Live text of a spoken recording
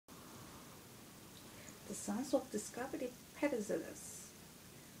the sense of discovery priceless,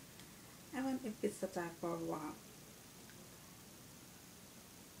 even if it's a type of one.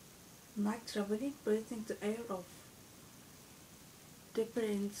 Like traveling, breathing the air of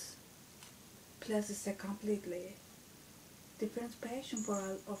different places, a completely different passion for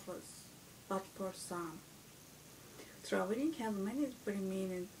all of us, but for some. Traveling has many different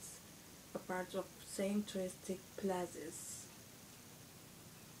meanings, a part of same touristic places.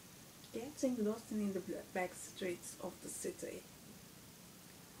 Getting lost in the back streets of the city,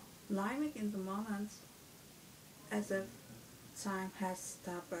 living in the moment as if time has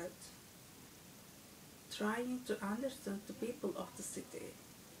stopped, trying to understand the people of the city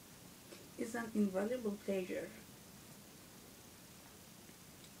is an invaluable pleasure.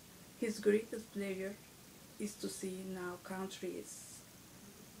 His greatest pleasure is to see new countries,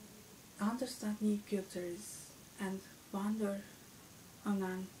 understand new cultures, and wander on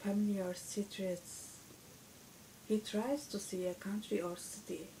unfamiliar streets. He tries to see a country or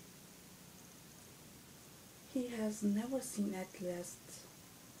city he has never seen at least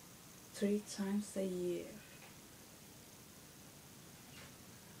 3 times a year.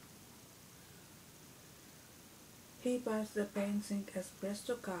 He buys the painting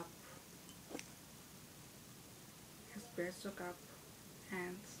espresso cup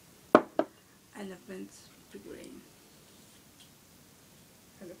and elephant figurine.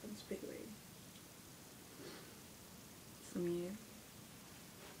 Elephant figurine. Samir.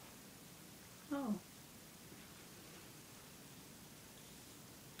 Oh,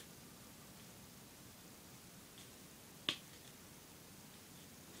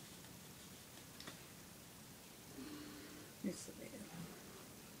 it's Samir.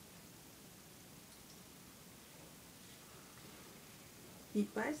 He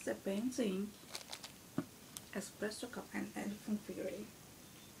buys the painting, espresso cup, and elephant figurine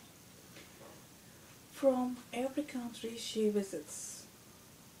from every country she visits.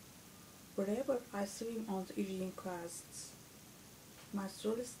 Wherever I swim on the Aegean coast, my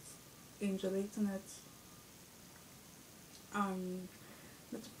tourists enjoyment I'm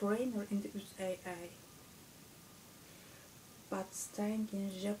not a foreigner in the UAE, but staying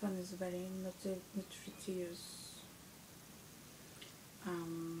in Japan is very nutritious.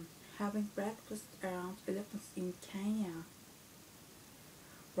 Having breakfast around elephants in Kenya,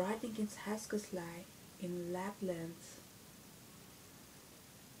 riding in husky sleigh in Lapland,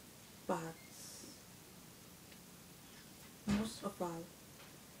 but most of all,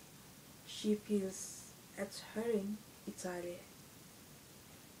 she feels at her in Italy.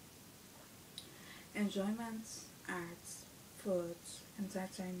 Enjoyment, arts, food,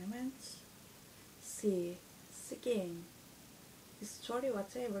 entertainment, sea, skiing, story,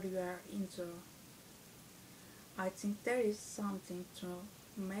 whatever you are into. I think there is something to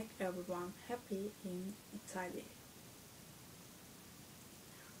make everyone happy in Italy.